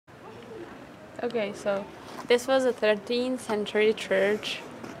Okay, so this was a 13th century church.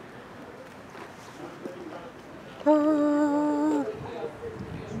 Then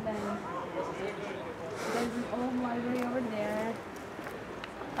there's an old library over there.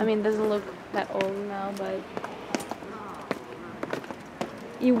 I mean, it doesn't look that old now, but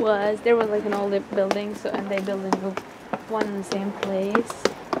it was. There was like an old building, so and they built a new one in the same place.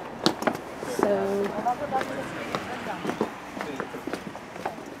 So.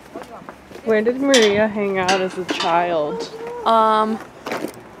 Where did Marija hang out as a child?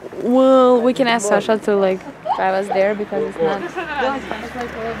 Well, we can ask Sasha to like drive us there because it's not.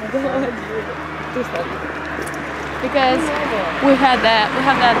 Because we have that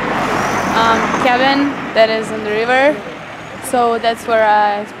cabin that is on the river, so that's where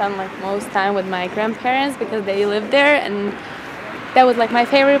I spend like most time with my grandparents because they live there, and that was like my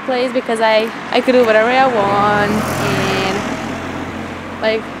favorite place because I could do whatever I want, and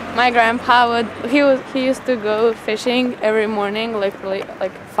like my grandpa he used to go fishing every morning, literally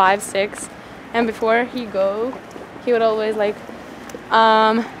like 5, 6, and before he would always like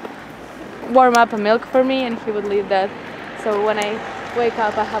warm up a milk for me, and he would leave that. So when I wake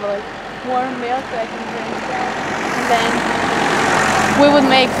up, I have like warm milk that I can drink that. And then we would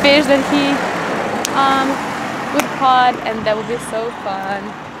make fish that he would caught, and that would be so fun.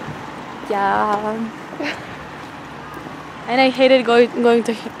 Yeah. And I hated going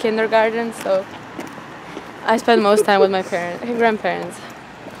to kindergarten, so I spent most time with my grandparents.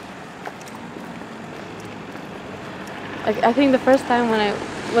 Like I think the first time when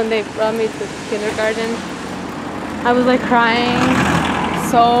they brought me to kindergarten, I was like crying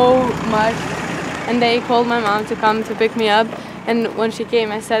so much, and they called my mom to come to pick me up. And when she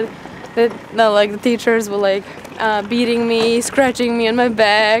came, I said that like the teachers were like beating me, scratching me on my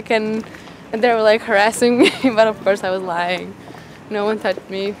back, and they were like harassing me. But of course I was lying. No one touched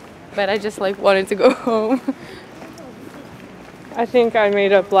me, but I just like wanted to go home. I think I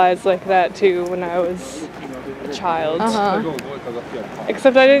made up lies like that too when I was a child.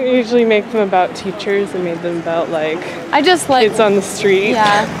 Except I didn't usually make them about teachers. I made them about like kids on the street.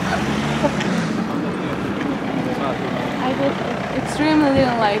 Yeah. I just extremely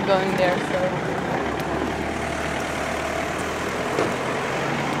didn't like going there, so.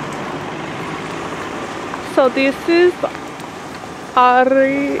 So this is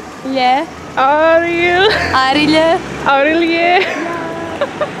Arilje.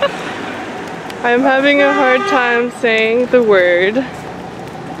 I'm having a hard time saying the word,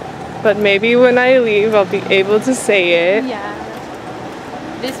 but maybe when I leave I'll be able to say it. Yeah.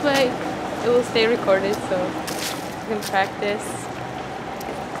 This way it will stay recorded, so you can practice.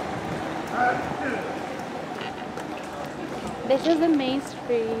 This is the main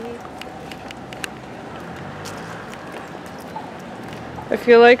street. I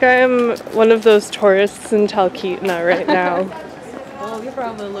feel like I am one of those tourists in Talkeetna right now. Well, you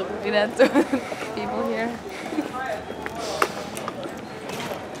probably look like that to people here.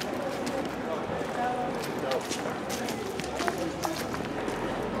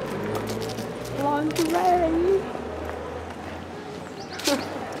 Lingerie.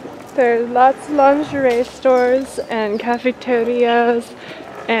 There's lots of lingerie stores and cafeterias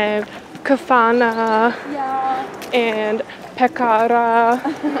and kafana and pekara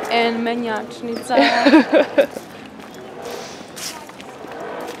And menjačnica.